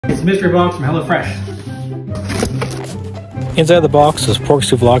It's a mystery box from HelloFresh. Inside the box is pork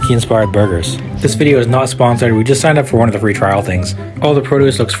souvlaki inspired burgers. This video is not sponsored, we just signed up for one of the free trial things. All the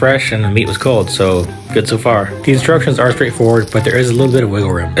produce looks fresh and the meat was cold, so good so far. The instructions are straightforward, but there is a little bit of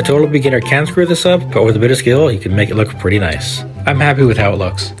wiggle room. A total beginner can screw this up, but with a bit of skill, you can make it look pretty nice. I'm happy with how it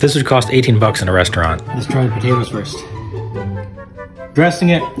looks. This would cost 18 bucks in a restaurant. Let's try the potatoes first. Dressing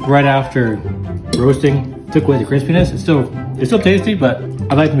it right after roasting took away the crispiness. It's still tasty, but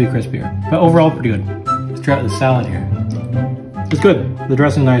I like them to be crispier. But overall, pretty good. Let's try out the salad here. It's good. The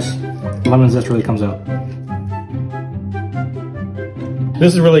dressing nice. Lemon zest really comes out.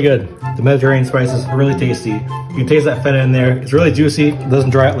 This is really good. The Mediterranean spices are really tasty. You can taste that feta in there. It's really juicy. It doesn't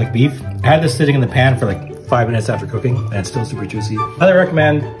dry out like beef. I had this sitting in the pan for like 5 minutes after cooking, and it's still super juicy. Highly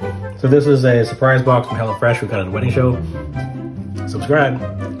recommend. So this is a surprise box from HelloFresh we got at a wedding show. Subscribe.